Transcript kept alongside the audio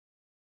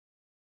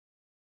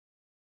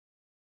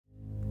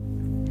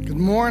Good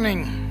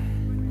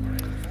morning.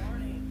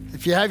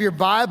 If you have your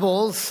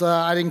Bibles,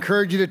 I'd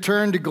encourage you to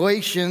turn to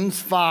Galatians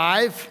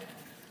 5.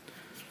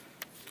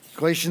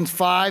 Galatians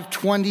 5,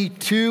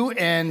 22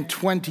 and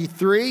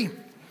 23.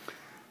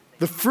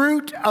 The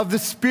fruit of the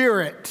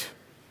Spirit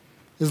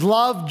is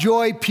love,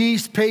 joy,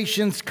 peace,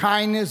 patience,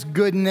 kindness,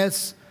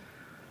 goodness,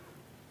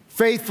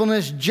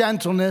 faithfulness,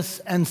 gentleness,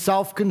 and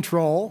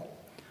self-control.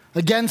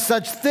 Against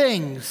such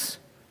things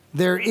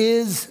there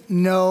is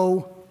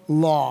no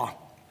law.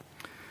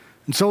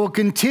 And so we'll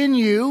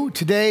continue.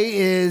 Today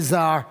is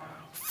our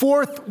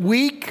fourth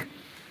week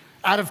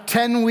out of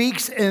 10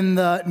 weeks in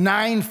the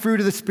 9 fruit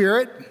of the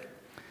Spirit.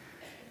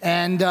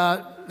 And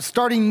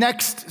starting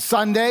next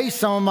Sunday,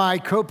 some of my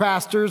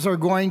co-pastors are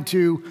going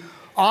to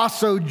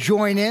also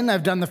join in.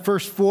 I've done the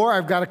first 4.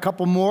 I've got a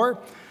couple more.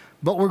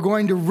 But we're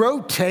going to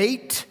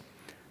rotate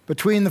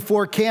between the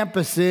 4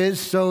 campuses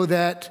so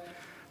that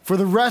for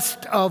the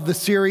rest of the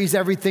series,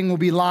 everything will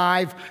be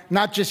live,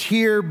 not just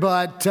here,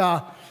 but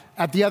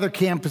at the other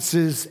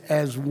campuses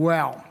as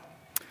well.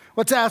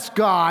 Let's ask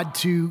God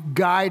to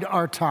guide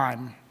our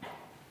time.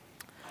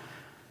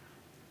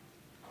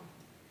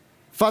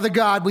 Father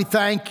God, we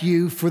thank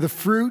you for the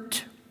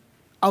fruit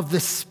of the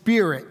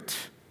Spirit.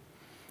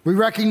 We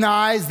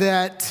recognize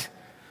that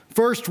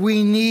first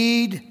we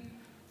need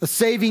a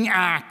saving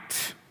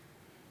act.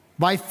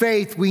 By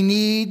faith, we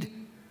need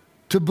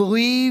to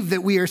believe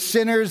that we are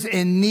sinners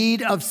in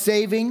need of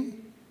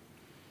saving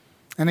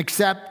and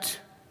accept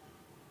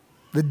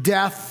the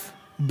death,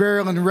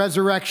 burial, and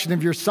resurrection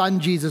of your Son,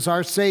 Jesus,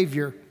 our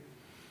Savior.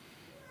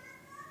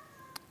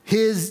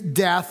 His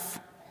death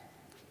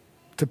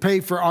to pay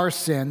for our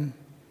sin,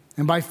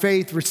 and by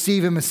faith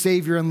receive him as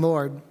Savior and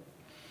Lord.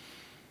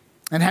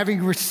 And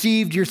having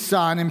received your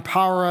Son,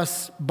 empower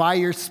us by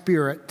your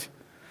Spirit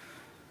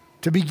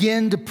to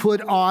begin to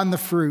put on the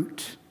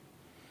fruit.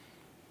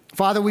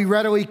 Father, we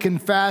readily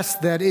confess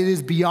that it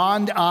is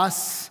beyond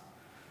us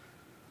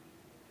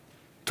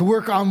to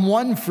work on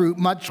one fruit,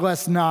 much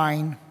less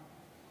 9,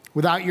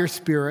 without your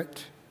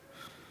Spirit.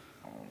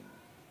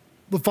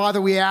 But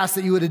Father, we ask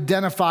that you would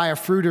identify a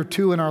fruit or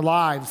 2 in our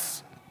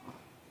lives.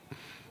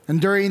 And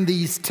during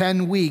these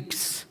 10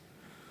 weeks,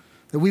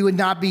 that we would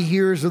not be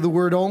hearers of the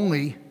word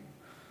only,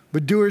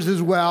 but doers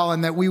as well,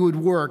 and that we would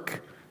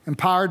work,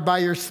 empowered by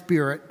your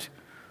Spirit,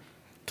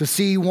 to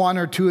see 1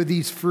 or 2 of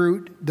these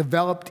fruit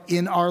developed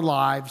in our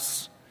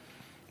lives.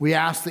 We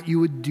ask that you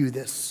would do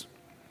this.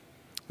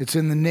 It's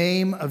in the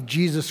name of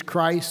Jesus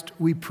Christ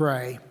we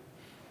pray.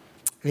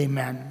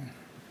 Amen.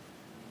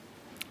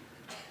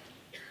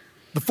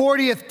 The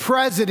 40th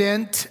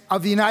president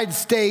of the United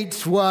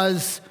States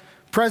was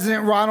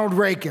President Ronald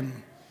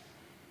Reagan.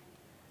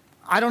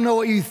 I don't know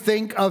what you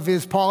think of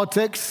his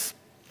politics.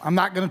 I'm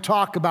not going to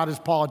talk about his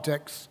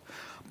politics.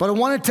 But I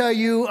want to tell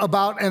you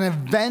about an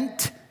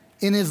event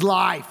in his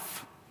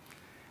life.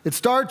 It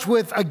starts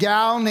with a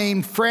gal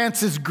named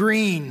Frances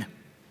Green.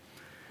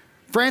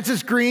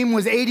 Frances Green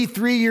was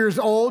 83 years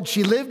old.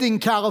 She lived in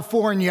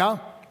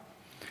California.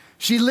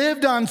 She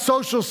lived on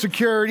Social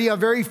Security, a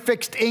very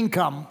fixed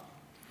income.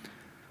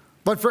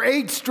 But for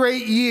 8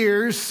 straight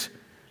years,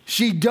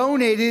 she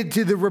donated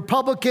to the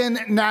Republican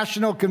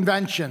National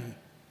Convention.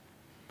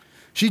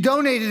 She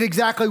donated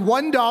exactly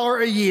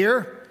 $1 a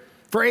year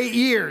for 8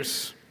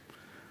 years.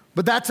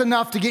 But that's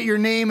enough to get your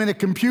name in a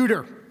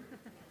computer.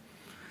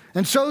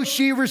 And so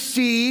she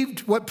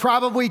received what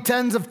probably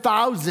tens of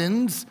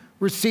thousands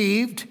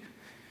received.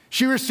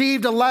 She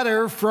received a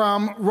letter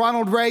from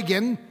Ronald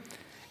Reagan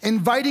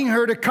inviting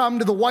her to come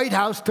to the White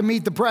House to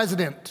meet the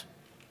president.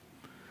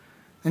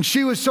 And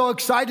she was so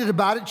excited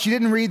about it, she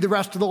didn't read the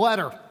rest of the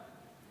letter.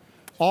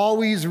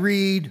 Always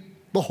read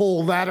the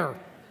whole letter.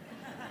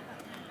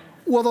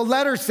 Well, the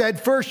letter said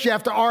first you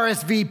have to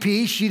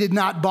RSVP. She did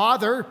not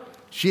bother.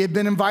 She had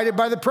been invited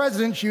by the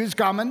president. She was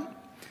coming.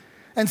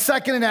 And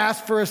second, it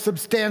asked for a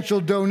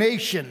substantial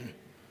donation,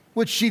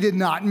 which she did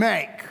not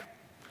make.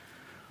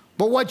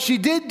 But what she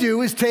did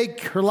do is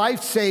take her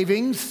life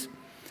savings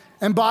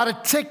and bought a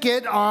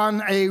ticket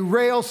on a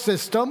rail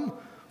system,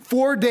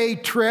 4-day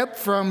trip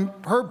from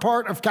her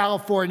part of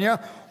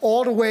California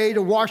all the way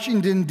to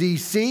Washington,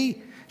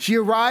 D.C. She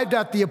arrived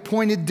at the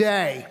appointed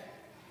day.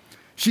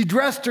 She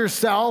dressed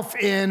herself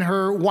in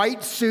her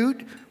white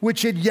suit,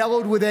 which had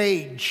yellowed with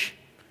age.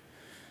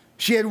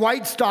 She had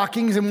white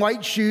stockings and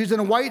white shoes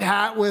and a white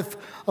hat with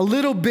a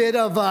little bit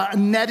of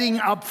netting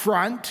up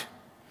front.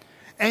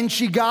 And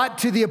she got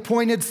to the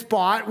appointed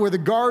spot where the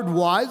guard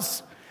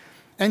was,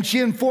 and she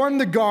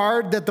informed the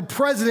guard that the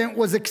president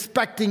was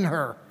expecting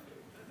her.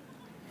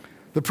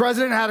 The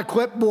president had a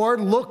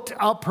clipboard, looked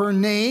up her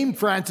name,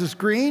 Frances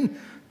Green,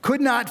 could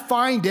not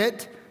find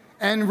it,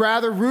 and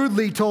rather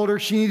rudely told her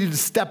she needed to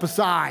step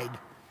aside.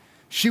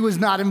 She was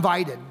not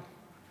invited.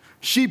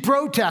 She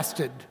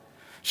protested.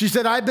 She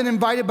said, "I've been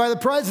invited by the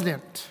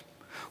president."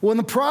 Well, in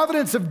the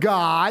providence of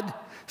God,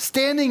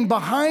 standing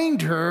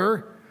behind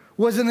her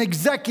was an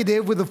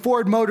executive with the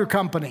Ford Motor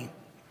Company.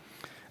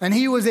 And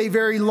he was a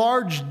very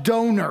large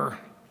donor.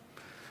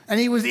 And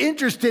he was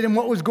interested in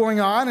what was going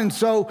on. And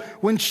so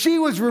when she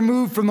was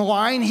removed from the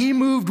line, he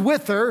moved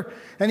with her.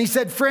 And he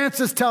said,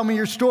 "Frances, tell me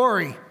your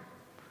story."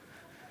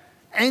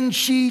 And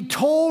she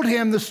told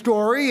him the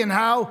story and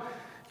how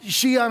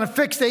she, on a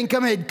fixed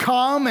income, had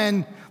come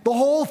and the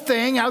whole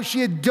thing, how she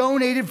had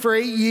donated for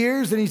 8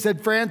 years. And he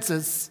said,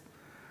 "Frances,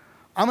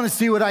 I'm going to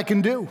see what I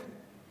can do."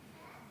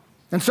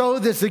 And so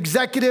this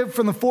executive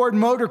from the Ford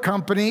Motor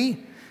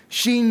Company,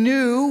 she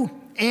knew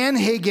Ann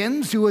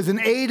Higgins, who was an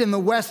aide in the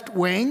West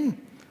Wing,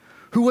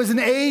 who was an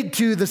aide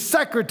to the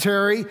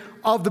secretary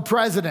of the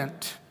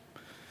president.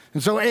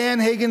 And so Ann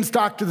Higgins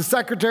talked to the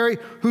secretary,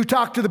 who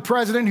talked to the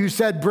president, who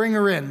said, "Bring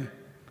her in.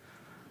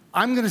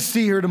 I'm going to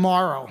see her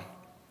tomorrow."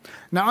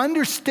 Now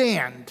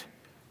understand,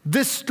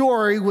 this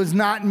story was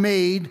not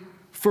made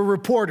for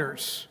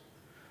reporters.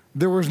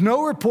 There was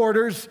no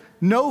reporters,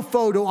 no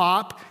photo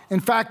op. In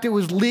fact, it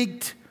was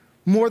leaked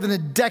more than a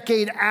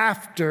decade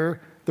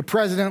after the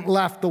president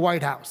left the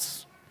White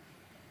House.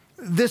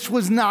 This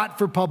was not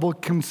for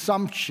public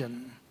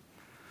consumption.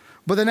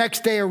 But the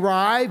next day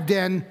arrived,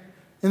 and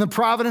in the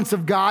providence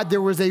of God,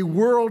 there was a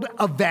world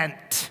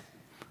event.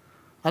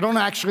 I don't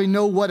actually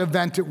know what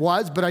event it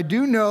was, but I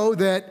do know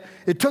that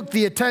it took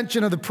the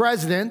attention of the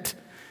president.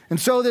 And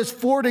so this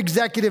Ford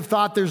executive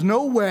thought, there's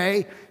no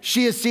way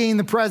she is seeing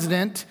the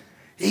president.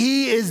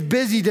 He is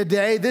busy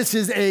today. This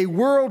is a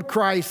world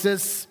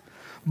crisis,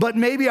 but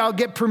maybe I'll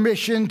get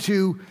permission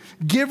to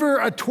give her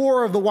a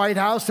tour of the White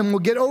House, and we'll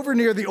get over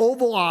near the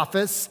Oval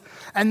Office,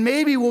 and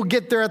maybe we'll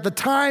get there at the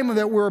time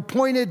that we're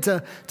appointed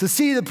to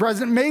see the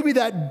president. Maybe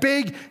that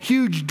big,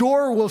 huge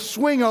door will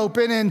swing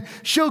open and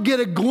she'll get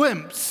a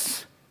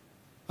glimpse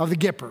of the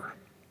Gipper.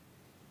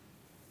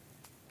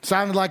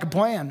 Sounded like a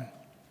plan.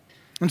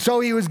 And so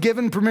he was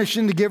given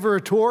permission to give her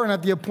a tour, and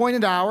at the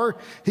appointed hour,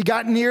 he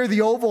got near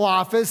the Oval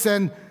Office,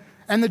 and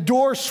the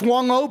door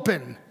swung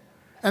open,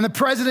 and the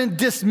president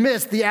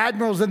dismissed the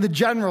admirals and the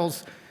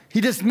generals. He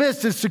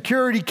dismissed his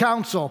Security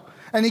Council,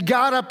 and he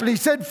got up and he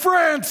said,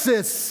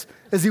 "Frances,"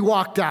 as he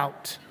walked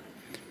out.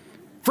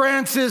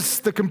 "Frances,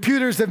 the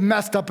computers have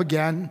messed up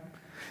again.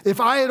 If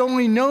I had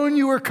only known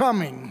you were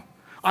coming,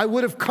 I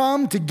would have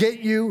come to get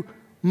you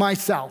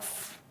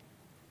myself."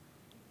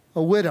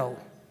 A widow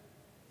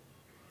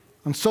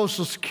on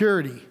Social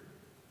Security.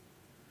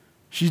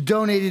 She's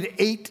donated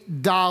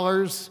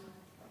 $8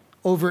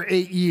 over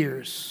 8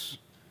 years.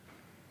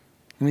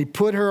 And he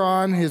put her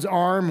on his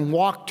arm and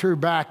walked her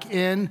back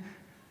in.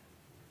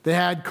 They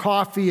had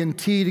coffee and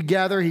tea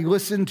together. He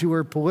listened to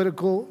her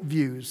political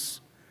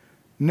views.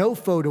 No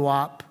photo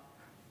op,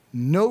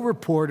 no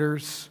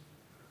reporters,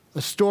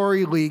 a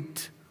story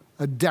leaked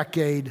a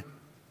decade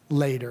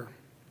later.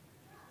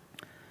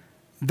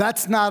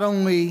 That's not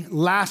only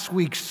last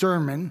week's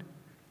sermon,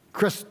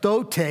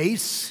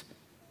 Christotes,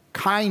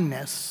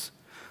 kindness,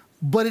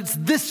 but it's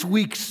this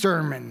week's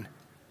sermon,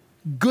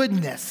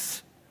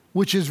 goodness,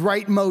 which is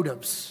right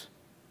motives.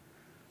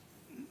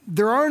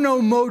 There are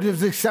no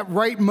motives except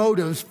right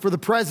motives for the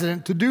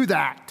president to do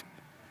that.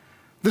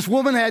 This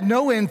woman had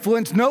no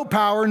influence, no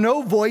power,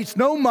 no voice,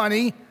 no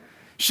money.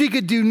 She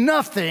could do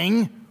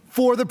nothing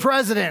for the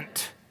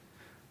president,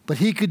 but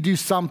he could do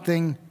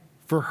something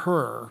for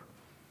her,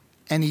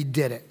 and he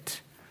did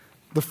it.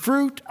 The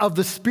fruit of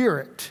the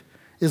Spirit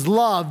is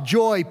love,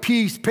 joy,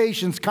 peace,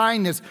 patience,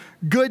 kindness,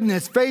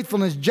 goodness,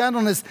 faithfulness,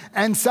 gentleness,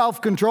 and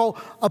self-control.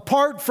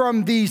 Apart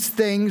from these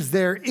things,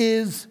 there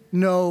is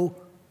no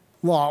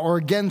law, or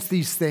against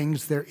these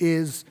things, there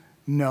is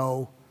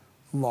no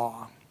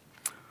law.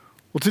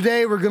 Well,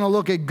 today we're going to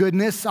look at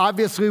goodness.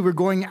 Obviously, we're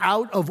going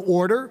out of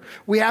order.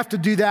 We have to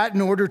do that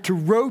in order to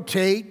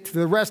rotate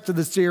the rest of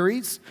the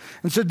series.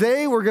 And so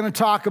today we're going to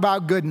talk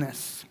about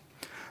goodness.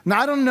 Now,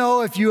 I don't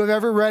know if you have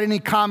ever read any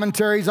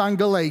commentaries on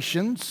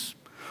Galatians,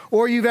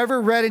 or you've ever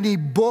read any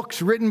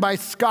books written by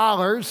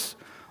scholars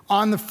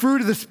on the fruit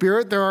of the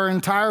Spirit. There are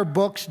entire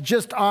books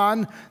just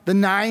on the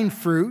 9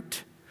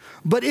 fruit.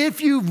 But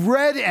if you've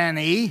read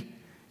any,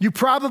 you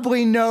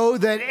probably know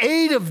that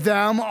 8 of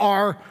them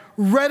are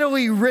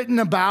readily written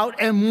about,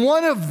 and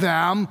 1 of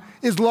them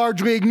is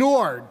largely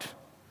ignored.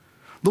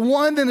 The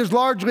one that is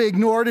largely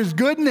ignored is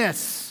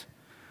goodness,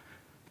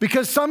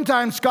 because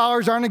sometimes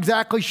scholars aren't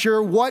exactly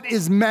sure what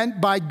is meant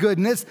by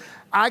goodness,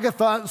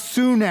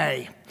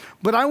 agathosune.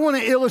 But I want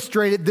to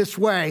illustrate it this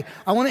way.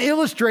 I want to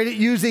illustrate it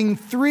using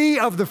 3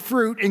 of the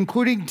fruit,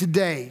 including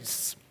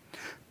today's.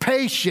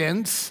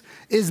 Patience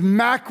is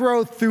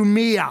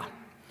macrothumia.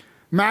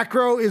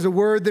 Macro is a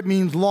word that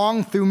means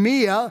long.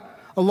 Thumia,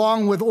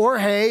 along with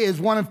orhe, is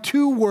one of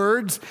 2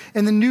 words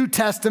in the New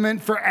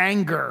Testament for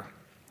anger.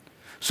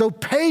 So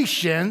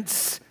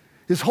patience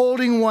is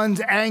holding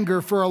one's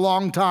anger for a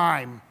long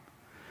time.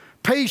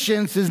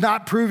 Patience is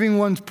not proving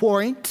one's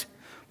point,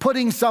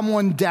 putting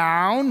someone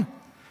down,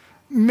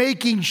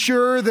 making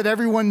sure that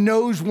everyone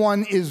knows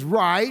one is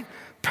right.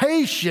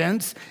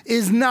 Patience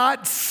is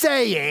not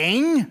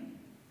saying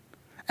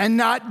and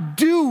not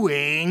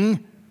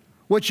doing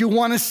what you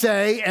want to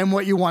say and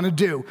what you want to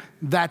do.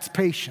 That's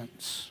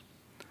patience.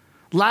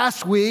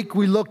 Last week,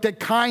 we looked at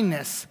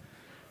kindness.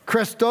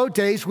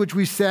 Christotes, which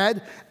we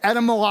said,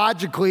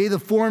 etymologically, the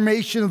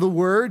formation of the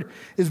word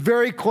is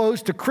very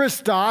close to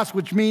Christos,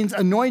 which means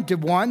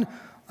anointed one,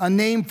 a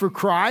name for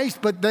Christ,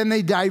 but then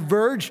they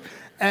diverge.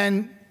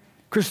 And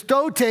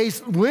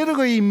Christotes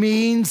literally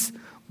means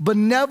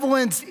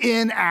benevolence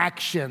in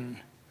action.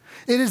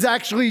 It is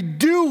actually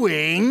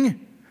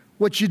doing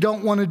what you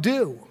don't want to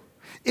do.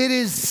 It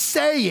is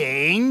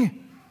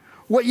saying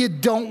what you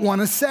don't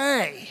want to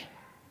say.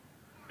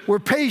 Where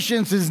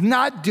patience is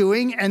not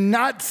doing and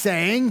not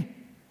saying,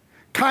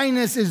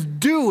 kindness is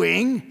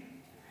doing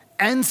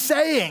and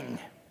saying.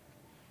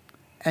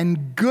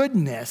 And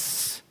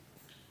goodness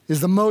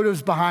is the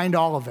motives behind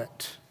all of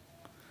it.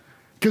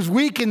 Because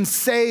we can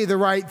say the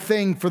right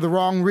thing for the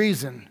wrong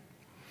reason.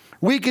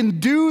 We can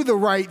do the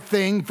right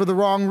thing for the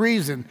wrong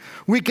reason.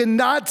 We can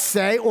not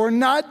say or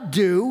not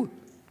do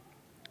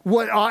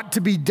what ought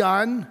to be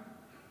done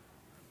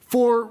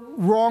for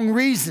wrong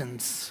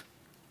reasons.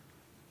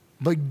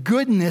 But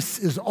goodness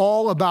is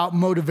all about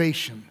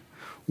motivation.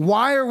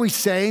 Why are we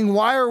saying?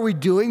 Why are we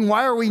doing?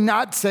 Why are we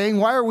not saying?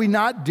 Why are we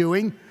not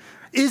doing?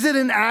 Is it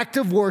an act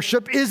of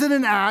worship? Is it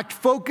an act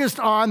focused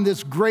on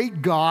this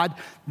great God?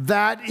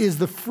 That is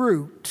the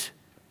fruit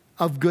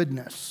of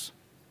goodness.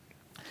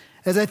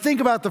 As I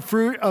think about the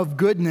fruit of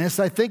goodness,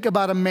 I think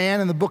about a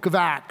man in the book of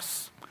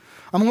Acts.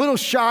 I'm a little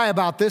shy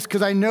about this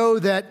because I know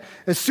that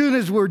as soon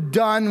as we're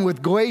done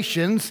with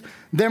Galatians,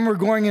 then we're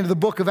going into the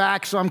book of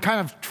Acts, so I'm kind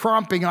of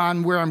tromping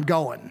on where I'm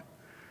going.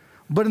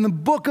 But in the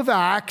book of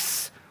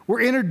Acts,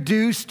 we're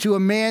introduced to a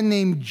man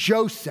named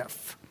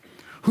Joseph,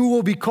 who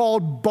will be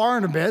called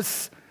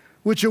Barnabas,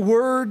 which is a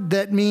word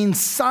that means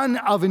son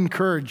of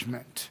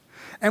encouragement.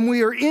 And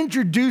we are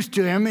introduced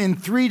to him in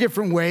three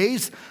different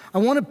ways. I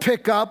want to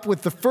pick up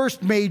with the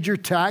first major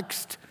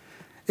text.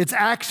 It's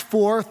Acts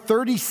 4,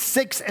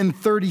 36 and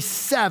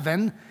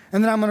 37,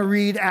 and then I'm going to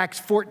read Acts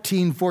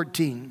 14,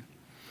 14.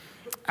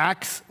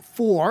 Acts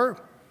 4,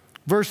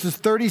 verses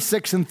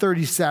 36 and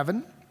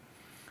 37.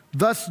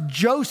 Thus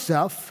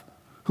Joseph,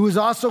 who is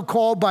also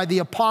called by the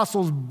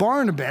apostles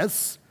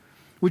Barnabas,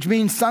 which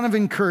means son of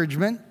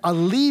encouragement, a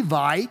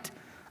Levite,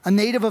 a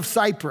native of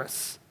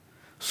Cyprus,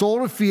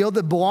 sold a field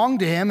that belonged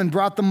to him and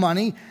brought the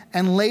money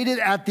and laid it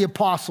at the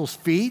apostles'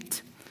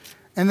 feet.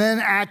 And then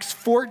Acts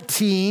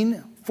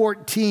 14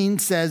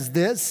 says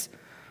this,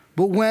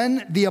 but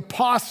when the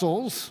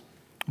apostles,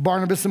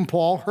 Barnabas and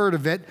Paul, heard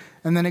of it,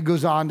 and then it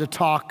goes on to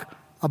talk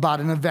about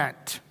an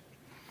event.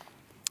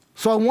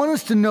 So I want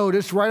us to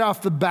notice right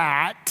off the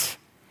bat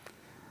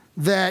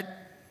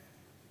that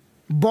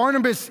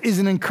Barnabas is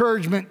an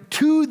encouragement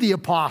to the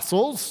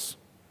apostles,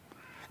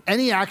 and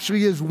he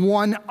actually is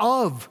one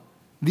of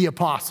the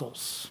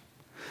apostles.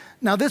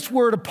 Now, this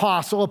word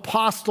apostle,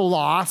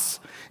 apostolos,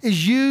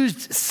 is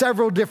used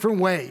several different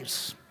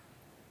ways.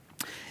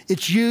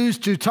 It's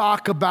used to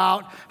talk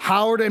about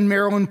Howard and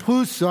Marilyn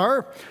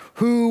Plusar,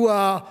 who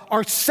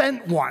are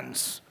sent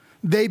ones.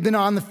 They've been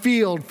on the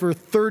field for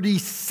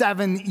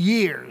 37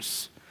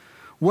 years,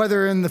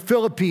 whether in the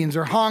Philippines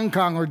or Hong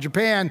Kong or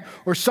Japan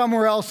or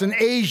somewhere else in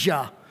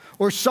Asia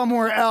or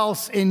somewhere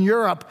else in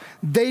Europe.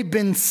 They've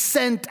been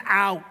sent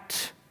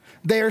out.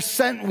 They are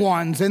sent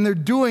ones, and they're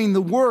doing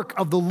the work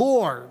of the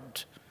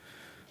Lord.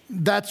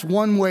 That's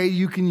one way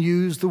you can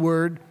use the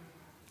word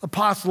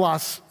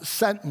apostolos,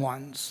 sent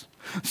ones.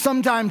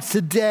 Sometimes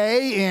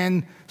today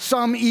in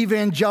some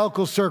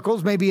evangelical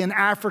circles, maybe an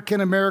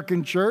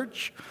African-American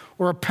church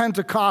or a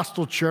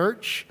Pentecostal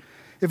church,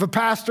 if a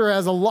pastor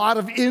has a lot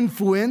of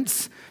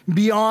influence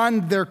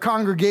beyond their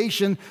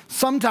congregation,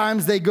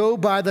 sometimes they go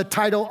by the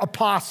title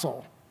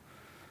apostle.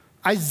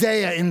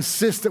 Isaiah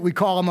insists that we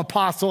call him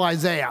Apostle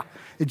Isaiah.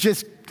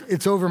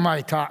 It's over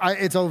my top.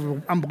 It's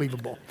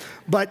unbelievable.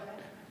 But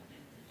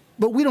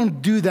we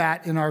don't do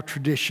that in our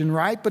tradition,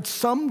 right? But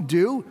some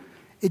do.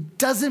 It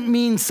doesn't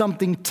mean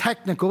something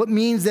technical. It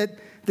means that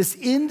this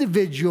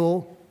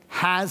individual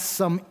has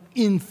some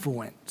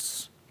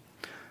influence.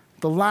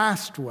 The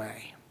last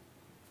way,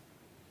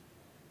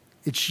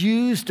 it's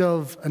used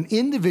of an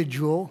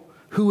individual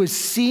who has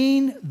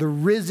seen the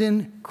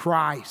risen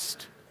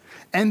Christ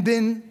and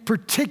been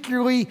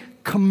particularly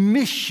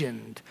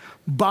commissioned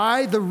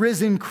by the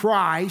risen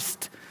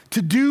Christ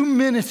to do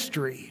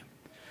ministry.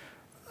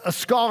 A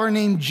scholar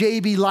named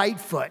J.B.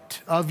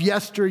 Lightfoot of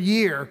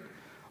yesteryear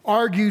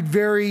argued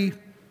very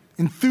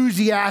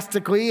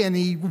enthusiastically, and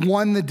he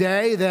won the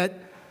day, that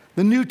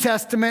the New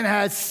Testament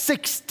has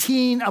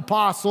 16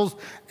 apostles,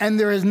 and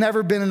there has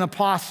never been an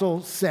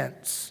apostle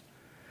since.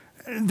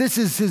 This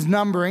is his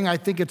numbering. I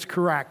think it's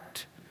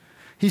correct.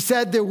 He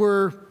said there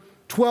were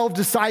 12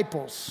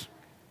 disciples.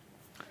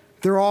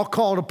 They're all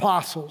called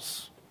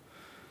apostles.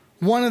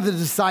 One of the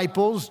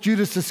disciples,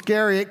 Judas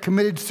Iscariot,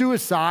 committed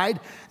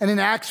suicide, and in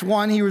Acts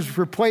 1, he was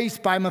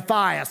replaced by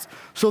Matthias.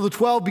 So the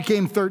 12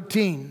 became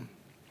 13.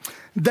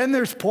 Then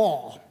there's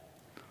Paul.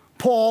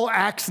 Paul,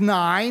 Acts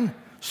 9,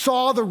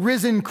 saw the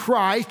risen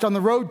Christ on the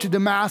road to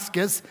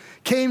Damascus,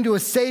 came to a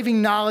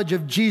saving knowledge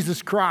of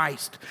Jesus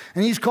Christ.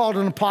 And he's called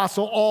an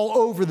apostle all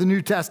over the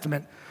New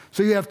Testament.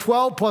 So you have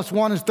 12 plus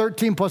 1 is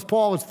 13 plus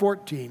Paul is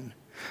 14.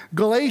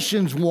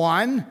 Galatians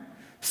 1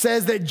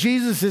 says that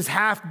Jesus is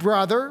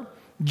half-brother.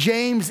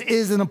 James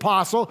is an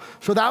apostle.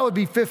 So that would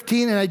be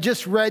 15. And I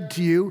just read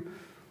to you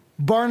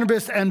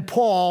Barnabas and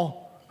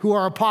Paul, who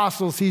are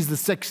apostles, he's the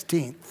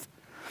 16th.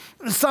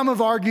 Some have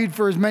argued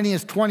for as many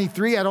as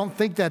 23. I don't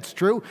think that's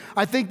true.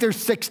 I think there's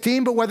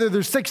 16, but whether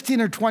there's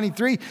 16 or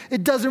 23,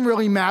 it doesn't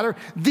really matter.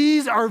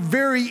 These are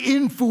very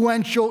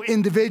influential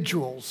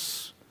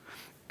individuals,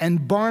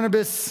 and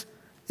Barnabas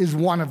is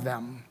one of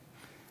them.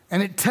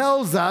 And it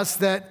tells us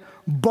that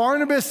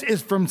Barnabas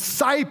is from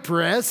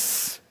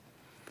Cyprus,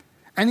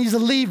 and he's a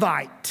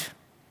Levite.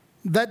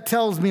 That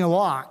tells me a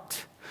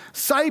lot.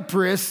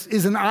 Cyprus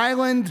is an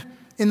island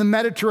in the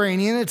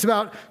Mediterranean. It's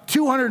about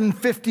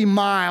 250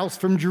 miles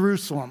from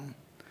Jerusalem.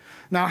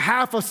 Now,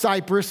 half of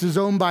Cyprus is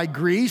owned by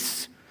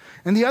Greece,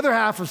 and the other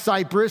half of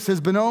Cyprus has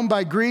been owned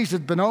by Greece,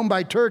 it's been owned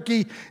by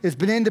Turkey, it's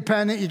been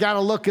independent. You got to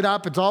look it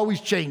up, it's always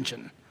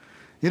changing.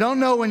 You don't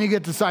know when you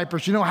get to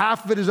Cyprus. You know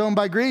half of it is owned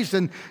by Greece,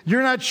 and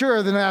you're not sure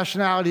of the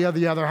nationality of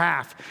the other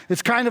half.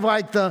 It's kind of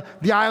like the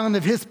island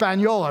of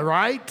Hispaniola,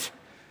 right?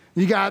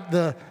 You got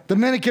the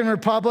Dominican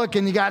Republic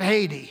and you got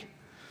Haiti.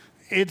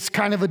 It's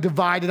kind of a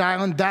divided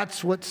island.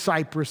 That's what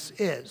Cyprus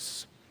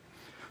is.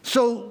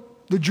 So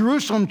the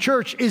Jerusalem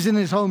church isn't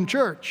his home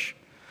church.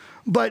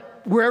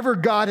 But wherever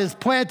God has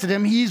planted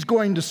him, he's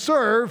going to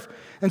serve.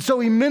 And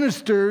so he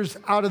ministers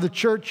out of the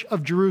church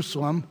of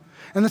Jerusalem.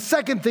 And the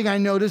second thing I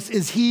notice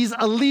is he's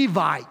a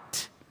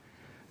Levite.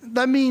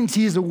 That means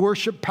he's a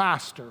worship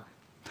pastor.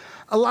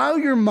 Allow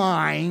your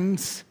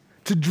minds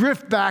to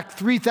drift back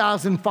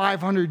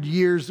 3,500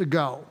 years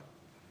ago.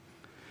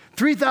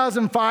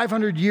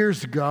 3,500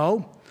 years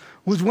ago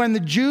was when the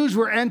Jews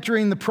were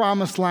entering the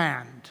promised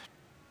land.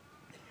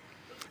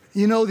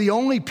 You know, the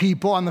only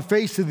people on the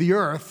face of the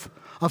earth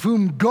of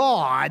whom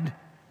God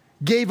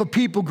gave a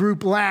people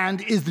group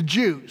land is the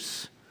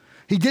Jews.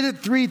 He did it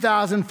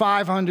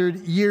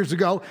 3,500 years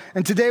ago,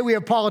 and today we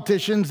have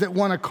politicians that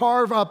want to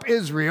carve up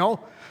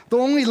Israel, the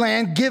only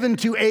land given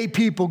to a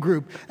people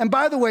group. And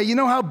by the way, you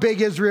know how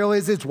big Israel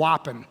is? It's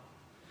whopping.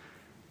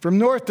 From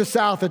north to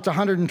south, it's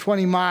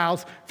 120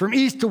 miles. From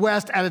east to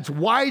west, at its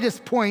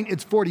widest point,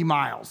 it's 40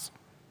 miles.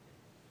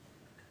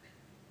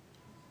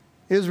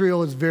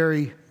 Israel is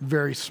very,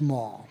 very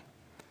small.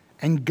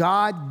 And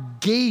God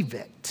gave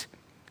it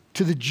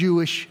to the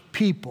Jewish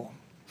people.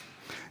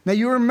 Now,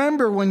 you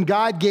remember when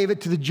God gave it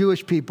to the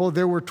Jewish people,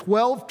 there were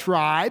 12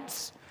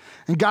 tribes.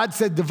 And God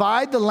said,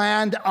 divide the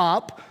land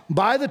up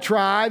by the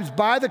tribes,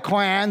 by the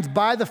clans,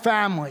 by the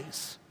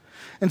families.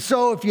 And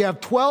so if you have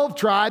 12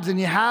 tribes and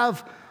you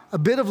have a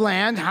bit of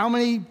land, how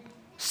many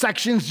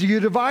sections do you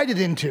divide it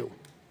into?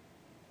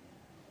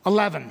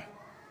 11,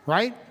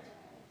 right?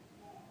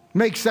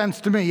 Makes sense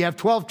to me. You have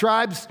 12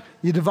 tribes,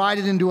 you divide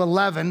it into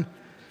 11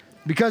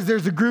 because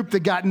there's a group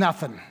that got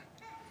nothing.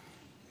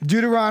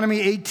 Deuteronomy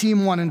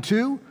 18:1 and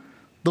 2,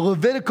 the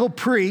Levitical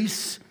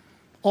priests,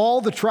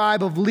 all the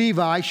tribe of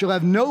Levi, shall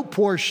have no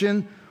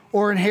portion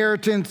or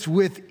inheritance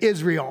with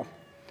Israel.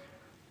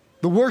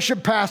 The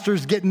worship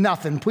pastors get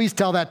nothing. Please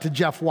tell that to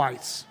Jeff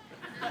Weiss.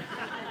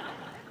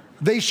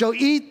 They shall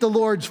eat the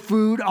Lord's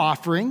food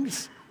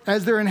offerings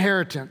as their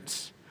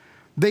inheritance.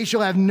 They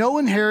shall have no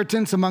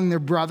inheritance among their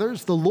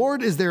brothers. The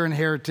Lord is their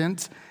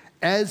inheritance,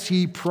 as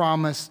he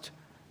promised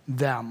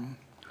them.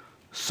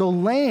 So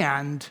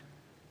land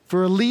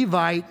for a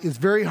Levite is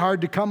very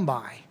hard to come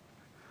by.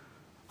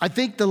 I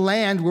think the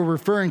land we're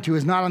referring to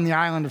is not on the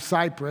island of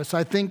Cyprus.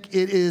 I think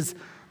it is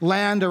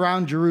land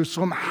around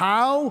Jerusalem.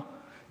 How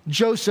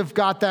Joseph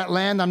got that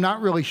land, I'm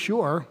not really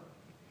sure,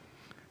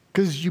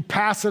 because you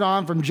pass it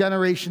on from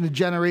generation to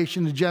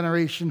generation to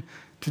generation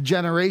to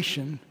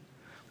generation.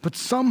 But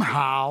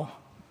somehow,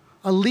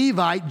 a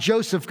Levite,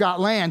 Joseph, got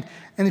land.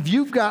 And if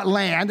you've got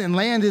land and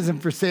land isn't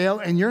for sale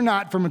and you're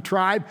not from a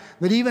tribe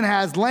that even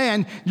has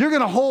land, you're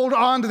going to hold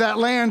on to that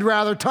land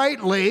rather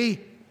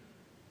tightly.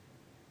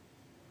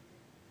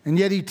 And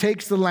yet he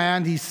takes the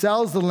land, he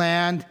sells the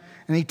land,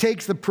 and he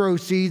takes the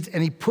proceeds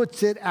and he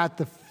puts it at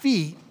the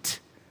feet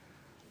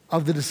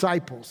of the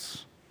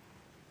disciples.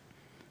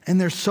 And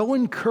they're so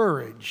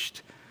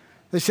encouraged.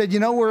 They said, you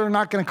know, we're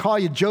not going to call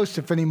you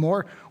Joseph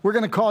anymore. We're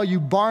going to call you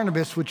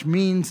Barnabas, which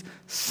means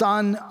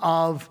son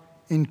of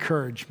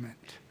encouragement.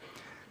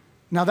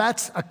 Now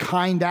that's a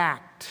kind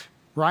act,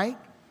 right?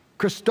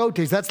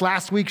 Christotes, that's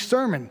last week's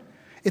sermon.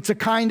 It's a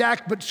kind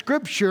act, but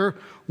Scripture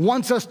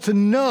wants us to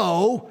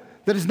know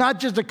that it's not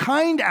just a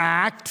kind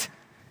act,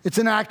 it's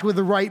an act with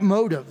the right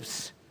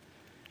motives.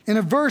 In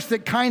a verse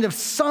that kind of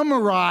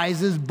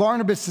summarizes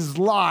Barnabas'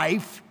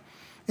 life,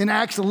 in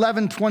Acts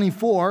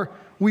 11:24,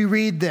 we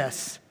read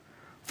this.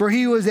 For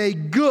he was a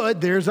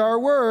good, there's our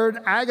word,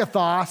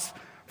 agathos,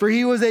 for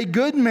he was a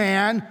good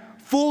man,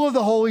 full of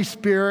the Holy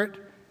Spirit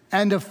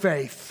and of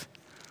faith.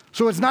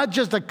 So it's not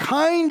just a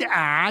kind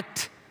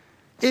act,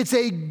 it's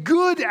a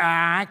good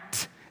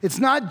act. It's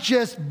not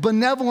just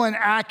benevolent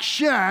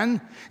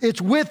action,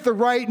 it's with the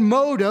right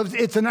motives.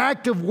 It's an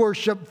act of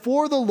worship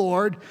for the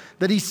Lord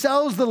that he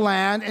sells the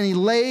land and he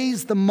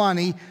lays the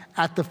money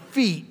at the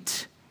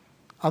feet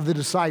of the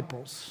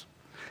disciples.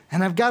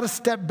 And I've got to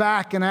step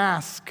back and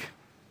ask,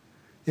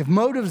 if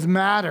motives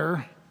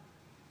matter,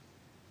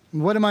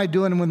 what am I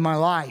doing with my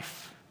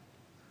life?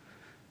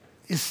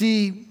 You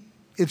see,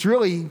 it's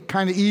really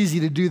kind of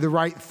easy to do the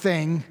right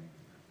thing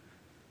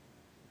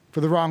for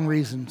the wrong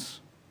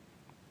reasons.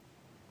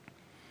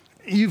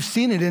 You've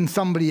seen it in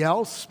somebody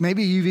else.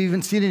 Maybe you've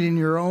even seen it in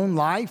your own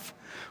life.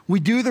 We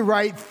do the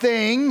right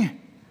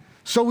thing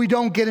so we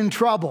don't get in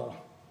trouble.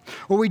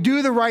 Or we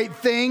do the right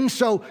thing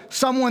so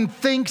someone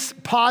thinks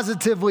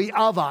positively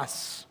of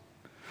us.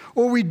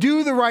 Or we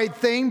do the right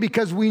thing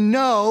because we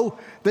know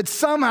that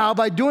somehow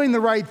by doing the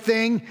right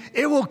thing,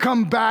 it will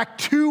come back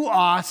to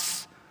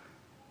us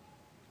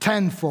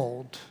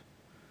tenfold.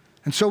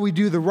 And so we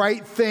do the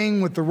right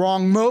thing with the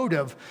wrong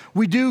motive.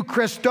 We do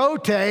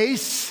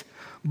Christotes,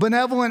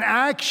 benevolent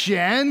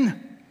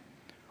action,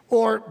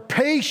 or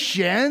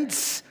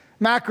patience,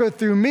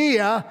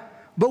 macrothumia,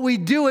 but we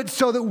do it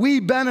so that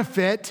we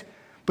benefit.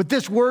 But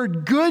this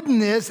word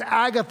goodness,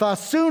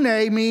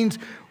 agathosune, means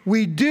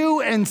we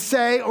do and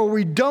say, or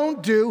we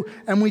don't do,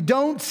 and we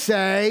don't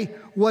say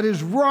what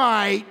is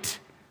right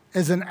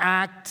as an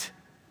act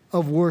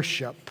of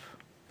worship.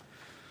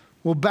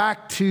 Well,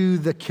 back to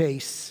the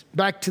case,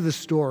 back to the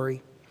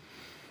story.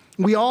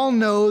 We all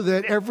know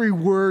that every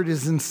word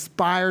is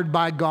inspired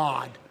by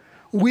God.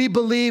 We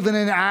believe in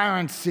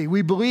inerrancy.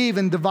 We believe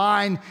in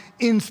divine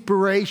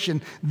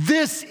inspiration.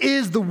 This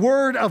is the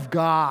Word of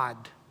God.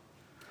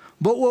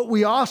 But what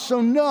we also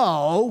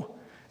know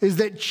is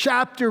that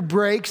chapter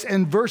breaks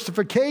and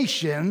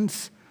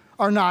versifications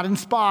are not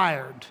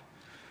inspired.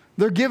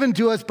 They're given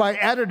to us by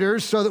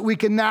editors so that we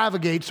can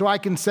navigate. So I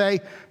can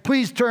say,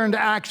 please turn to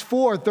Acts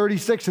 4,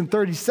 36 and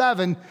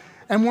 37,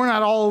 and we're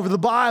not all over the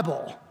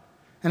Bible.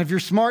 And if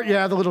you're smart, you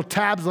have the little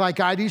tabs like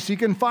I do so you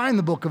can find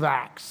the book of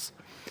Acts.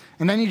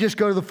 And then you just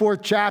go to the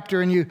 4th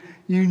chapter and you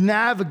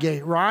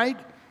navigate, right?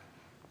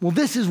 Well,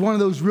 this is one of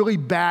those really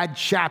bad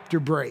chapter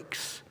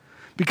breaks.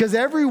 Because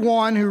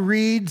everyone who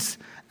reads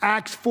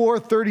Acts 4,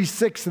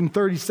 36 and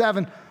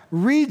 37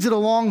 reads it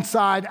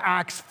alongside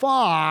Acts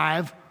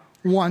 5,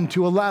 1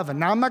 to 11.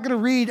 Now, I'm not going to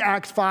read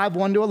Acts 5,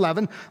 1 to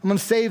 11. I'm going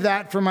to save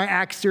that for my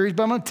Acts series,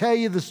 but I'm going to tell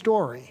you the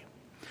story.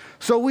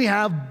 So we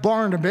have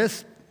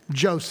Barnabas,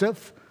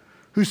 Joseph,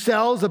 who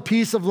sells a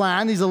piece of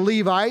land. He's a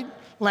Levite.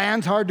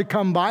 Land's hard to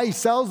come by. He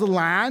sells the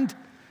land.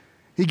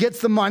 He gets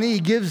the money. He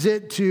gives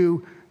it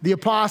to the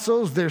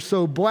apostles. They're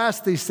so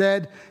blessed. They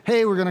said,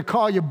 hey, we're going to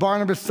call you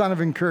Barnabas, son of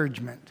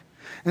encouragement.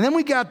 And then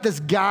we got this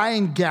guy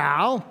and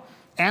gal.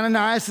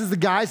 Ananias is the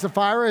guy.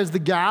 Sapphira is the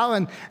gal.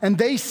 And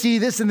they see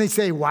this and they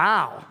say,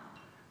 wow.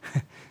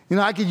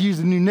 I could use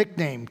a new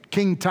nickname.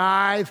 King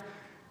Tithe,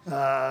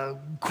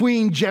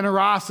 Queen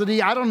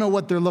Generosity. I don't know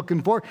what they're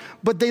looking for.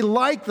 But they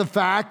like the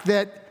fact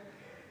that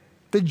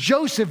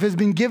Joseph has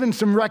been given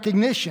some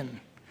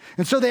recognition.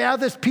 And so they have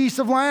this piece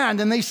of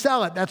land and they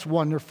sell it. That's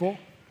wonderful.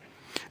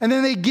 And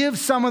then they give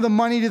some of the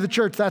money to the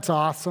church. That's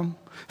awesome.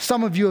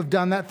 Some of you have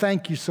done that.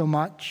 Thank you so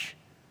much.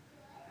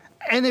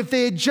 And if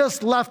they had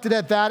just left it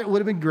at that, it would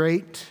have been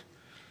great.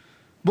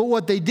 But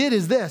what they did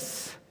is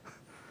this.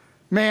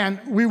 Man,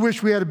 we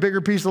wish we had a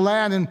bigger piece of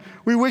land and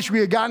we wish we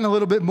had gotten a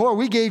little bit more.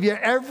 We gave you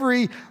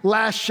every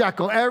last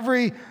shekel,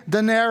 every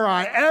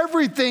denarii,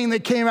 everything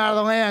that came out of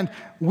the land.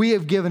 We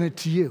have given it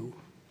to you.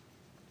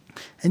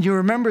 And you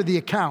remember the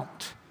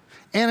account.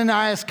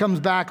 Ananias comes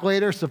back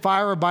later,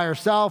 Sapphira by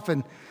herself,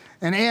 and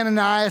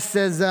Ananias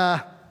says,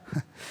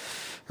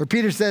 or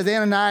Peter says,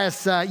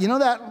 Ananias, you know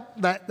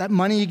that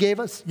money you gave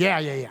us?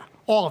 Yeah,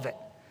 all of it.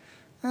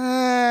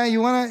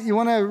 You want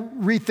to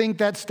rethink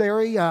that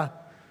story?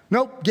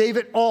 Nope, gave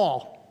it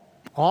all.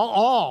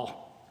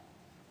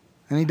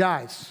 And he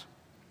dies.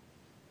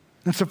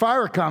 And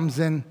Sapphira comes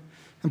in,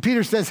 and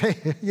Peter says,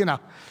 hey,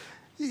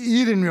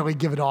 you didn't really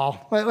give it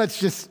all.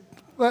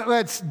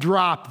 Let's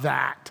drop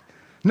that.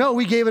 No,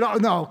 we gave it all.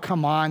 No,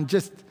 come on,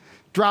 just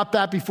drop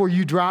that before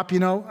you drop,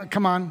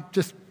 Come on,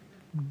 just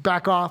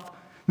back off.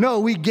 No,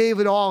 we gave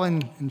it all,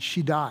 and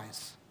she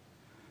dies.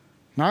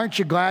 Now, aren't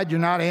you glad you're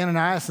not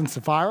Ananias and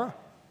Sapphira?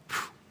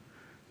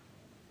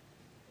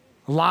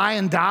 Lie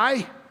and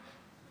die?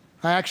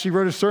 I actually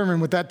wrote a sermon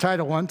with that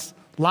title once.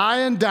 Lie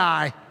and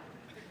die.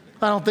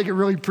 I don't think it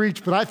really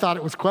preached, but I thought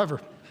it was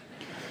clever.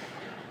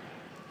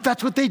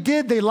 That's what they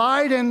did. They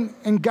lied,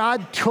 and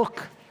God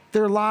took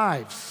their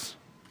lives.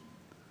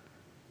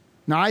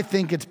 Now, I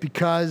think it's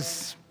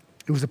because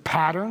it was a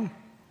pattern.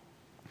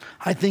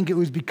 I think it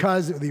was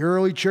because the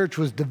early church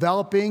was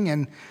developing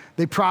and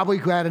they probably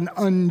had an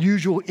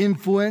unusual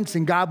influence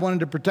and God wanted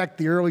to protect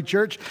the early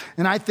church.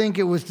 And I think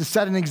it was to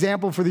set an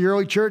example for the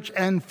early church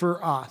and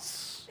for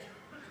us.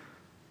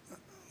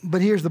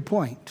 But here's the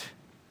point.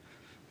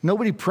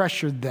 Nobody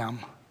pressured them.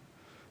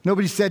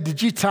 Nobody said,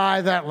 did you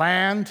tithe that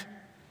land?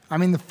 I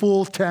mean, the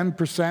full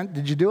 10%.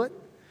 Did you do it?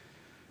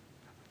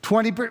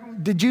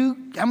 20%? Did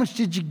you? How much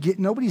did you get?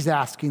 Nobody's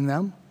asking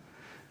them.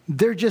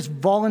 They're just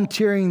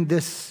volunteering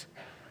this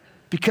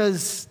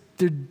because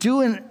they're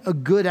doing a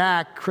good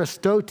act,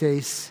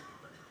 Christotes,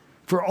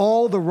 for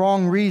all the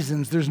wrong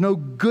reasons. There's no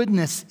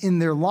goodness in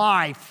their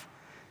life,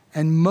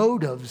 and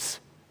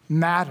motives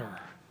matter.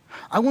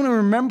 I want to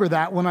remember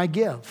that when I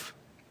give.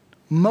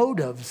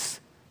 Motives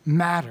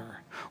matter.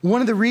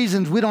 One of the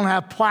reasons we don't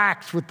have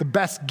plaques with the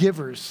best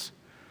givers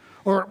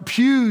or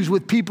pews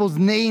with people's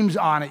names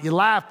on it. You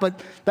laugh,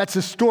 but that's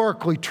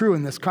historically true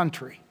in this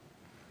country.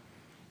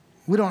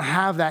 We don't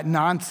have that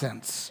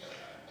nonsense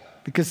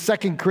because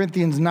 2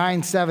 Corinthians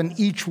 9:7,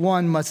 each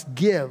one must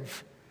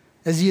give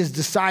as he has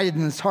decided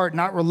in his heart,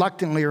 not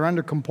reluctantly or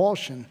under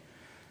compulsion.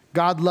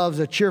 God loves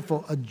a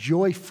cheerful, a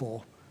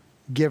joyful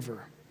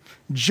giver.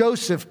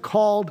 Joseph,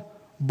 called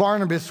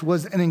Barnabas,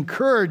 was an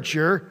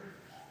encourager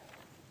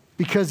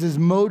because his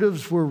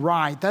motives were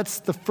right. That's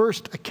the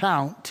first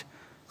account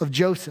of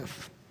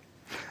Joseph.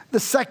 The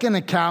second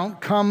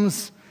account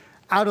comes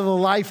out of the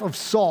life of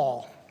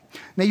Saul.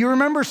 Now, you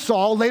remember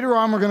Saul. Later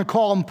on, we're going to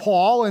call him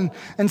Paul.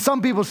 And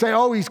some people say,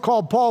 oh, he's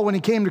called Paul when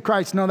he came to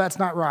Christ. No, that's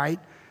not right.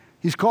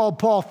 He's called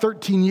Paul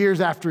 13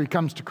 years after he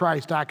comes to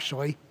Christ,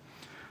 actually.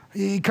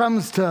 He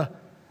comes to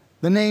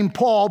the name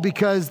Paul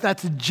because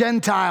that's a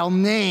Gentile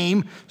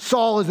name.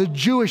 Saul is a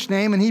Jewish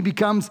name, and he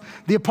becomes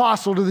the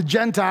apostle to the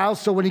Gentiles.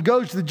 So when he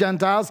goes to the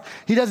Gentiles,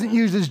 he doesn't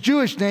use his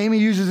Jewish name. He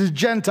uses his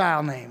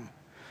Gentile name.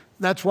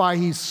 That's why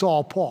he's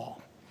Saul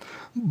Paul.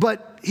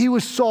 But he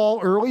was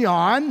Saul early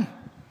on,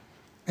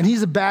 and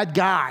he's a bad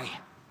guy.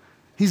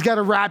 He's got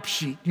a rap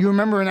sheet. You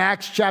remember in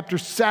Acts chapter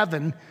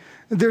 7,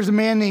 there's a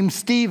man named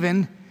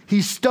Stephen.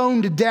 He's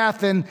stoned to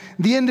death, and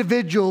the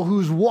individual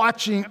who's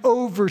watching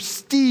over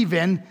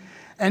Stephen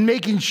and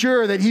making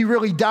sure that he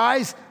really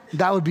dies,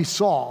 that would be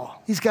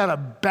Saul. He's got a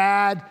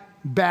bad,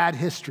 bad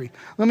history.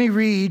 Let me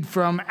read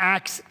from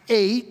Acts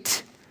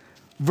 8,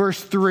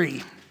 verse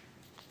 3.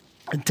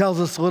 It tells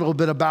us a little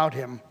bit about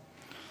him.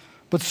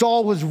 But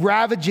Saul was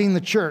ravaging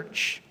the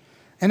church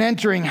and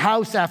entering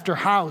house after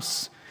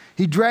house.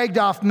 He dragged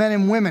off men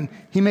and women.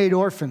 He made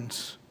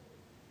orphans.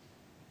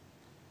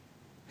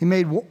 He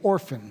made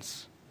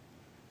orphans.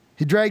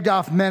 He dragged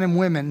off men and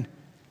women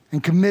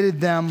and committed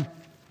them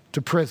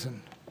to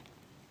prison.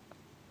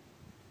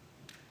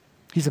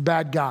 He's a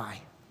bad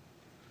guy.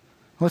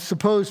 Let's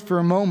suppose for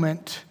a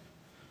moment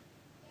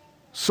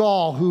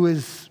Saul, who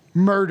is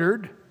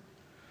murdered,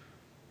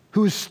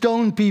 who has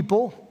stoned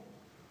people,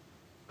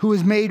 who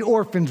has made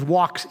orphans,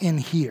 walks in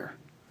here,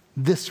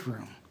 this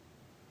room.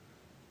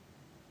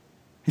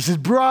 He says,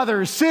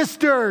 brothers,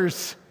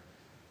 sisters,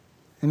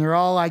 and they're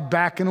all like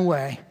backing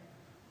away.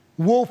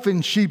 Wolf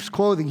in sheep's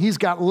clothing. He's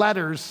got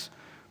letters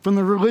from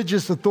the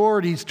religious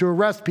authorities to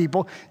arrest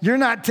people. You're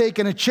not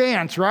taking a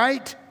chance,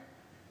 right?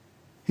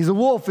 He's a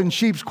wolf in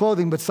sheep's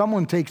clothing, but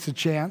someone takes a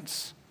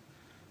chance.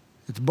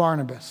 It's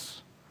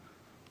Barnabas.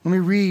 Let me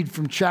read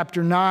from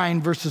chapter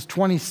 9, verses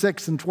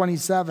 26 and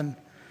 27.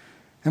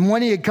 And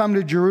when he had come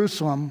to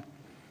Jerusalem,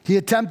 he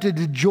attempted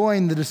to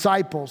join the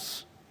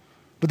disciples,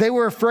 but they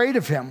were afraid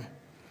of him,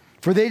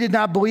 for they did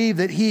not believe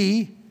that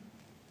he,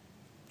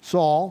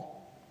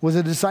 Saul, was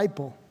a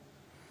disciple.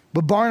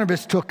 But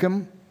Barnabas took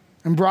him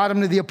and brought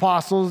him to the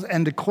apostles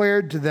and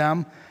declared to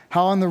them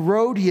how on the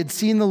road he had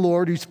seen the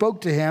Lord who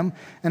spoke to him,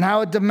 and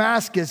how at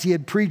Damascus he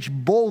had preached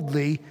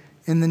boldly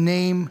in the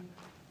name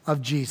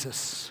of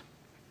Jesus.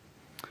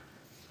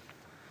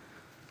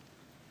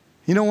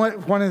 You know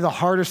what one of the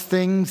hardest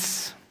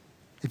things,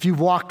 if you've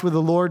walked with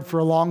the Lord for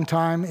a long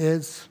time,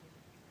 is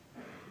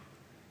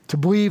to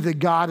believe that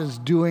God is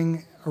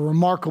doing a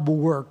remarkable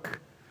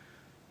work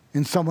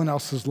in someone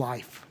else's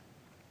life.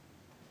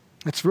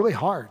 It's really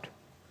hard.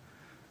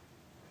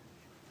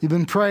 You've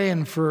been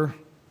praying for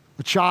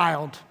a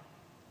child,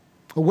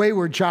 a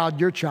wayward child,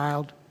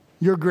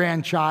 your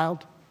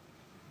grandchild.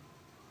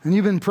 And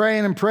you've been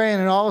praying and praying,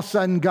 and all of a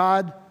sudden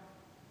God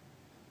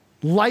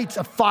lights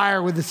a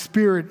fire with the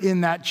Spirit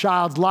in that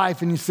child's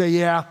life, and you say,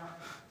 yeah,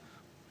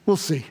 we'll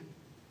see.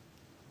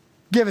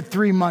 Give it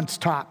 3 months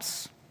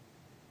tops.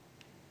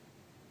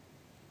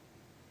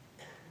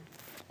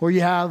 Or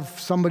you have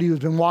somebody who's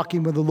been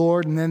walking with the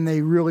Lord, and then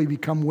they really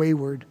become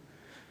wayward.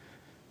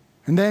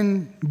 And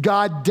then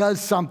God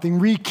does something,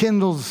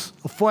 rekindles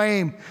a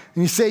flame,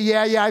 and you say,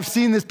 yeah, I've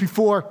seen this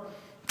before.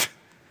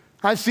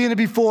 I've seen it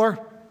before.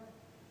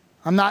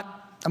 I'm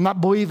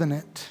not believing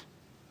it.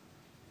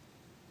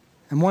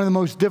 And one of the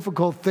most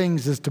difficult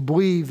things is to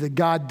believe that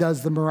God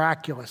does the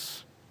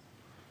miraculous.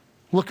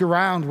 Look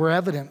around, we're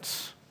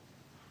evidence.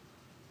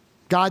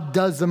 God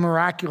does the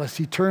miraculous.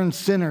 He turns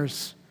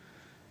sinners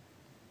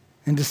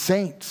into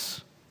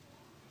saints,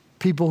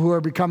 people who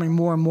are becoming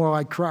more and more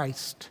like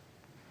Christ.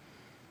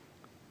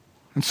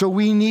 And so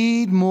we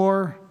need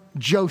more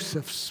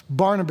Josephs,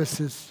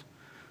 Barnabases.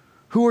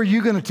 Who are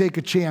you going to take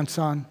a chance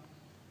on?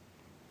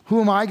 Who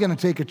am I going to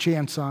take a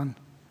chance on?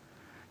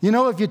 You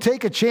know, if you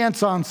take a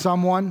chance on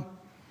someone,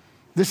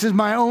 this is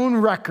my own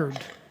record,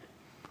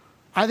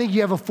 I think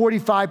you have a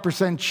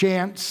 45%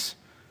 chance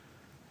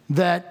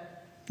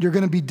that you're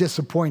going to be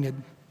disappointed.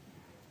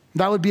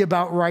 That would be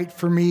about right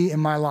for me in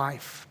my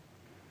life.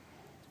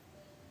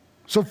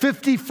 So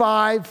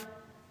 55,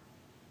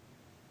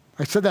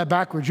 I said that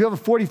backwards. You have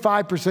a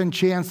 45%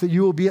 chance that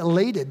you will be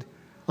elated,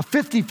 a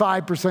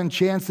 55%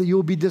 chance that you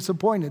will be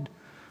disappointed.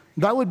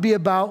 That would be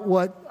about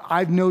what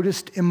I've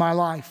noticed in my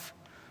life.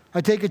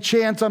 I take a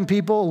chance on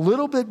people. A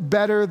little bit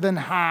better than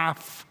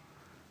half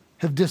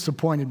have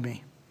disappointed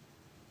me.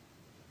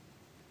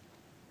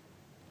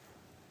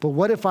 But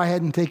what if I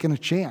hadn't taken a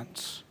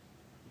chance?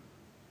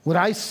 Would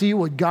I see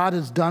what God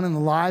has done in the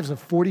lives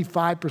of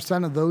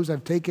 45% of those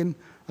I've taken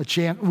a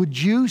chance? Would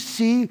you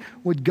see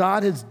what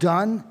God has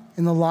done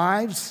in the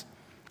lives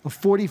of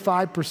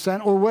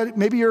 45%? Or what?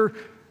 Maybe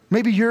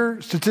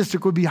your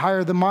statistic would be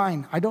higher than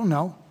mine. I don't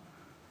know.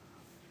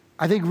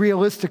 I think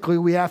realistically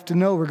we have to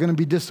know we're going to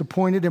be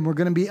disappointed and we're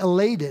going to be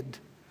elated.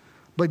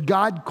 But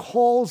God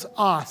calls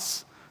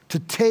us to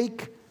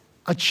take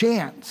a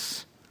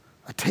chance.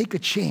 Take a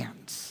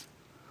chance.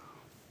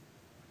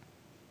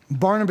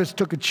 Barnabas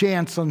took a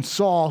chance on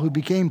Saul, who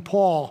became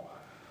Paul,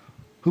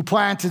 who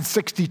planted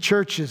 60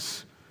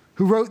 churches,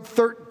 who wrote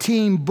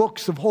 13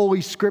 books of Holy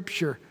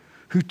Scripture,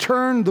 who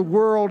turned the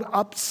world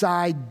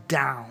upside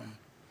down.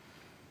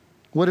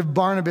 What if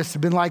Barnabas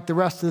had been like the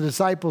rest of the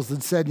disciples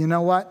and said, you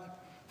know what?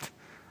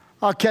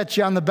 I'll catch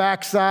you on the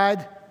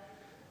backside.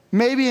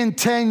 Maybe in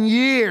 10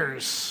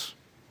 years.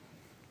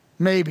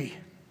 Maybe.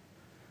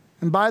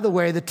 And by the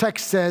way, the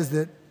text says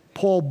that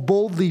Paul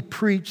boldly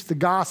preached the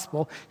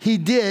gospel. He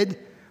did,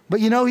 but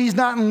you know he's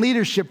not in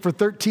leadership for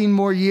 13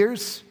 more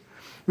years.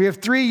 We have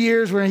 3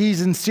 years where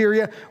he's in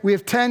Syria. We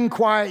have 10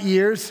 quiet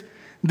years.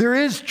 There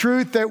is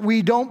truth that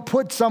we don't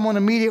put someone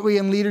immediately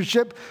in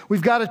leadership.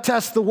 We've got to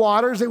test the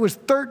waters. It was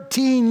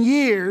 13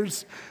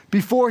 years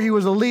before he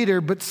was a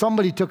leader, but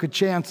somebody took a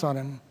chance on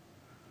him.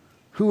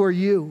 Who are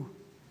you?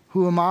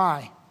 Who am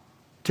I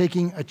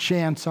taking a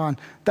chance on?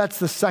 That's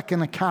the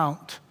second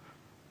account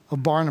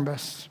of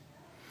Barnabas.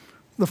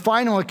 The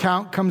final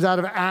account comes out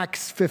of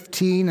Acts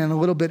 15 and a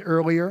little bit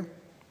earlier.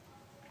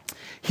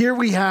 Here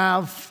we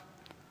have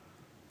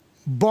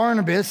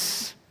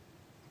Barnabas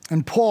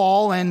and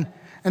Paul, and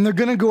they're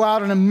going to go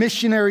out on a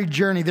missionary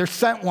journey. They're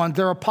sent ones.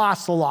 They're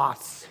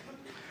apostolos.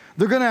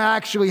 They're going to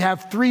actually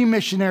have 3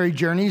 missionary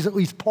journeys, at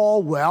least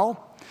Paul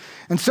will.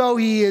 And so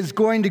he is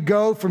going to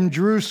go from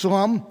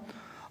Jerusalem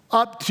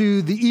up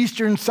to the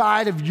eastern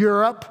side of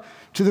Europe,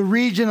 to the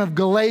region of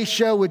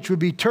Galatia, which would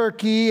be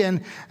Turkey,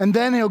 and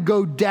then he'll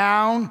go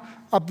down.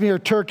 Up near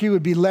Turkey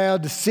would be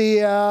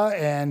Laodicea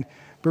and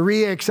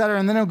Berea, etc.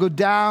 And then he'll go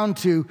down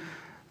to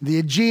the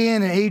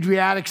Aegean and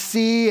Adriatic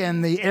Sea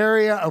and the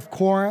area of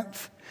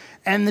Corinth.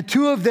 And the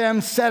two of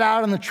them set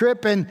out on the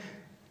trip, and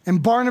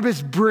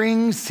Barnabas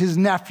brings his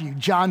nephew,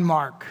 John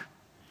Mark.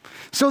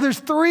 So there's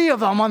 3 of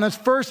them on this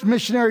first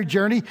missionary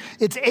journey.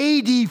 It's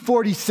AD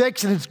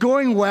 46, and it's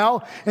going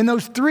well. In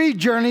those 3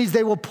 journeys,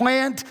 they will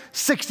plant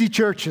 60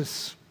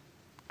 churches.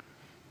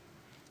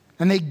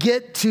 And they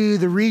get to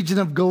the region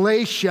of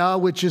Galatia,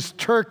 which is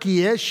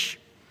Turkey-ish.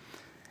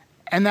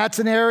 And that's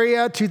an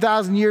area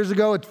 2,000 years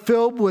ago. It's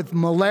filled with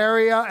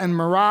malaria and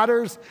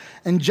marauders.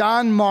 And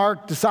John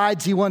Mark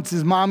decides he wants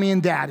his mommy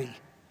and daddy.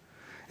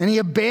 And he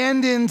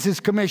abandons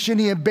his commission.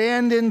 He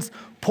abandons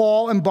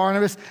Paul and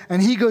Barnabas.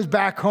 And he goes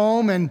back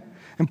home. And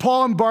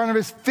Paul and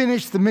Barnabas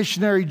finish the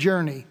missionary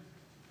journey.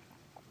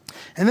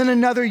 And then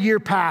another year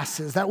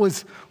passes. That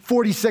was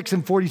 46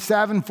 and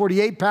 47.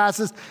 48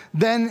 passes.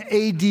 Then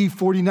AD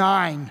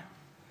 49.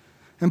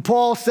 And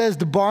Paul says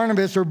to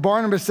Barnabas, or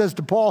Barnabas says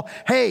to Paul,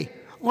 hey,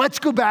 let's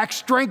go back,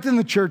 strengthen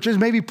the churches,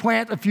 maybe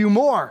plant a few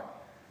more.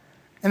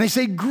 And they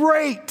say,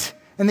 great.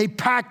 And they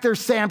pack their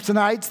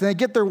Samsonites, and they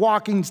get their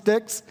walking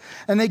sticks,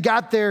 and they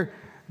got their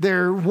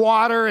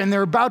water, and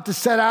they're about to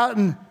set out,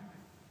 and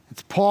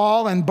it's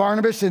Paul and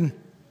Barnabas and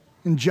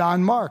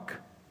John Mark.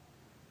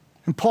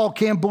 And Paul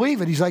can't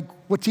believe it. He's like,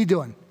 what's he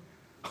doing?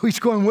 Oh, he's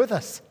going with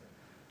us.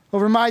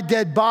 Over my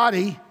dead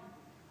body.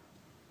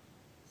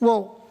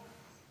 Well,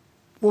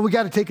 we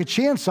got to take a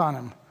chance on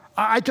him.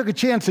 I took a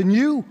chance on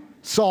you,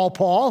 Saul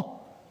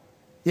Paul.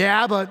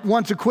 Yeah, but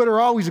once a quitter,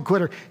 always a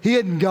quitter. He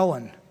isn't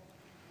going.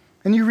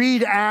 And you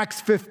read Acts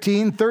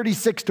 15,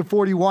 36 to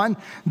 41,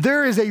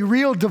 there is a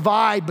real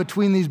divide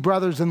between these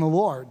brothers and the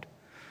Lord.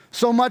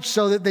 So much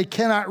so that they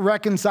cannot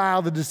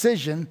reconcile the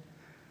decision.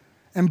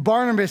 And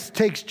Barnabas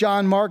takes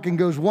John Mark and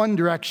goes one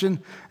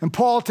direction, and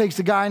Paul takes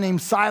a guy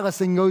named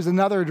Silas and goes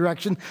another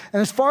direction.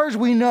 And as far as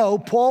we know,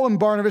 Paul and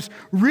Barnabas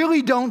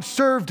really don't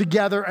serve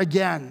together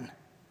again.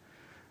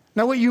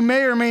 Now, what you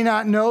may or may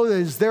not know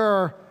is there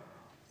are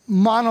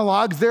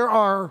monologues, there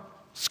are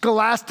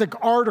scholastic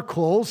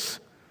articles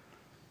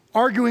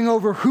arguing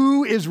over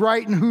who is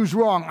right and who's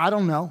wrong. I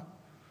don't know,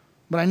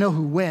 but I know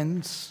who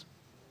wins.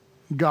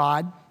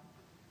 God.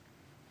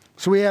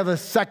 So we have a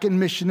second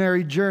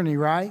missionary journey,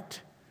 right?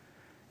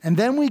 And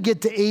then we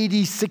get to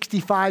AD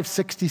 65,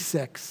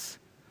 66.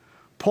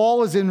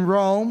 Paul is in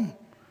Rome.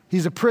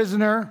 He's a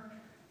prisoner.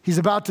 He's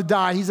about to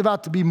die. He's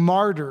about to be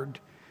martyred.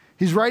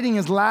 He's writing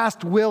his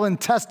last will and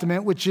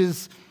testament, which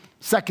is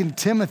 2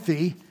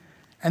 Timothy.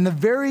 And the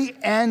very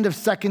end of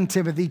 2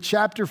 Timothy,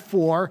 chapter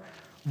 4,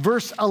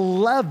 verse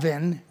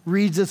 11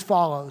 reads as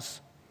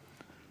follows.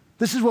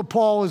 This is what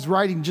Paul is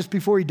writing just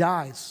before he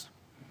dies.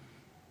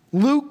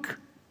 Luke,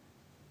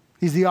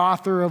 he's the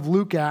author of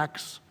Luke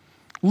Acts.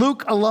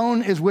 Luke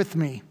alone is with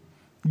me.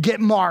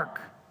 Get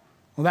Mark.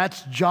 Well,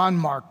 that's John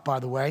Mark, by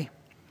the way.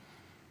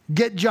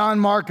 Get John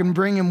Mark and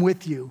bring him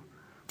with you,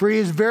 for he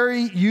is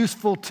very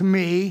useful to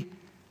me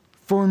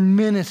for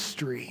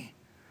ministry.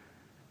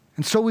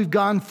 And so we've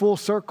gone full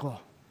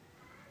circle.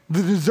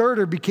 The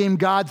deserter became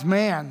God's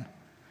man.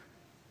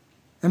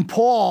 And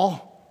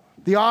Paul,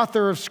 the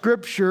author of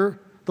Scripture,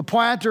 the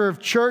planter of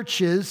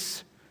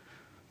churches,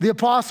 the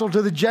apostle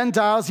to the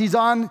Gentiles, he's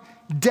on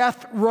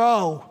death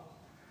row.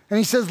 And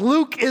he says,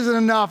 Luke isn't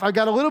enough. I've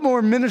got a little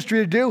more ministry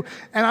to do,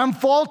 and I'm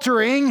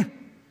faltering.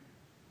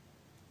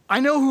 I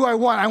know who I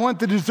want. I want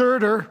the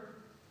deserter.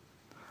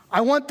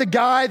 I want the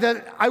guy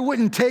that I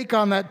wouldn't take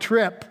on that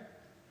trip.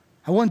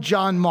 I want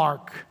John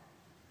Mark.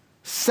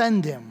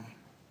 Send him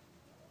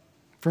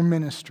for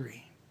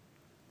ministry.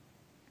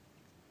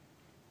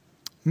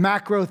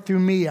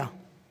 Macrothumia,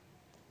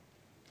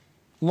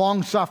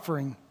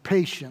 long-suffering,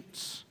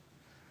 patience.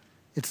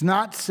 It's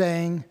not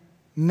saying,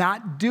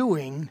 not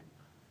doing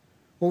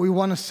what we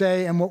want to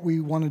say and what we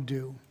want to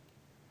do.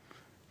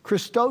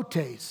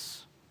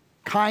 Christotes,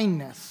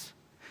 kindness.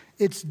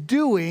 It's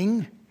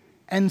doing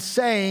and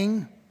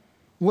saying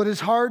what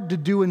is hard to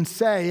do and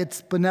say.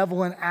 It's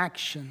benevolent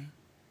action.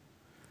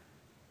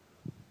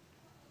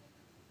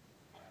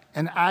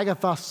 And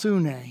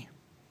agathosune,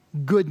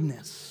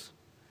 goodness.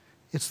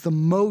 It's the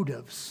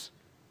motives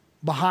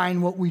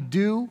behind what we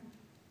do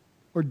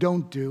or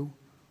don't do,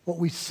 what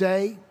we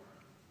say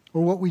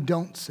or what we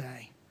don't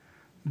say.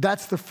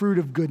 That's the fruit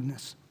of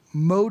goodness.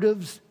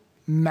 Motives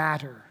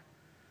matter.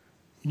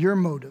 Your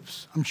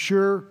motives, I'm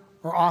sure,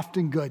 are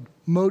often good.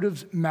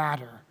 Motives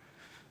matter.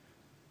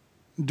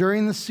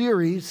 During the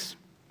series,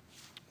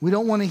 we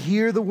don't want to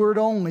hear the word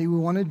only. We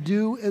want to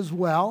do as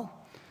well.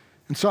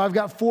 And so I've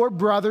got 4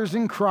 brothers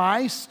in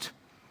Christ,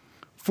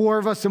 4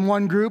 of us in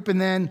one group,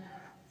 and then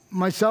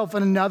myself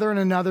in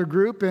another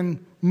group.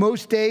 And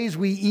most days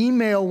we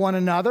email one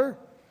another.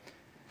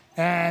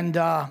 And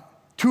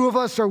 2 of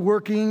us are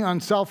working on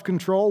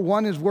self-control.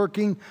 1 is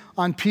working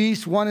on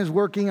peace. 1 is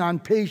working on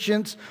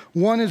patience.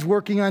 1 is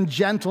working on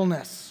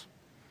gentleness.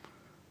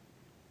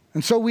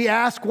 And so we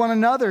ask one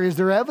another, is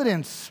there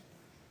evidence?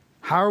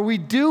 How are we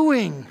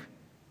doing?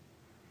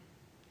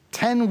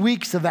 10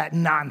 weeks of that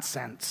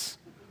nonsense.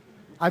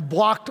 I've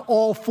blocked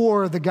all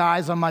 4 of the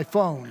guys on my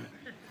phone.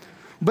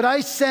 But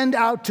I send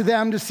out to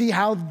them to see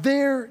how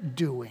they're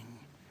doing.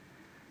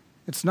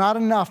 It's not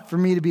enough for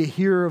me to be a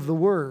hearer of the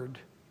word.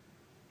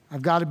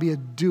 I've got to be a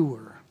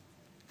doer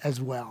as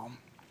well.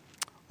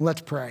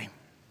 Let's pray.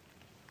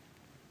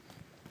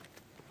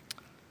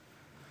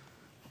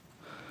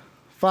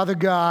 Father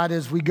God,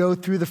 as we go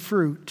through the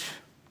fruit,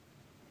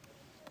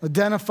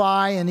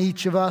 identify in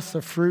each of us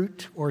a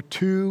fruit or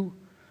 2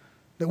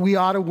 that we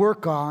ought to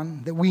work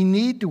on, that we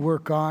need to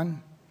work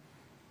on.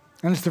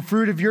 And it's the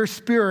fruit of your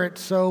Spirit,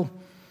 so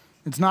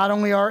it's not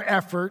only our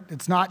effort,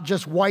 it's not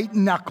just white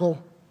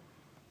knuckle,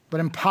 but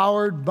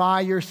empowered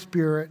by your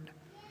Spirit.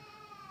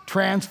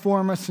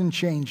 Transform us and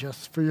change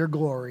us for your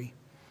glory.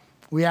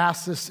 We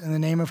ask this in the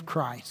name of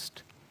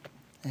Christ.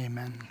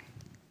 Amen.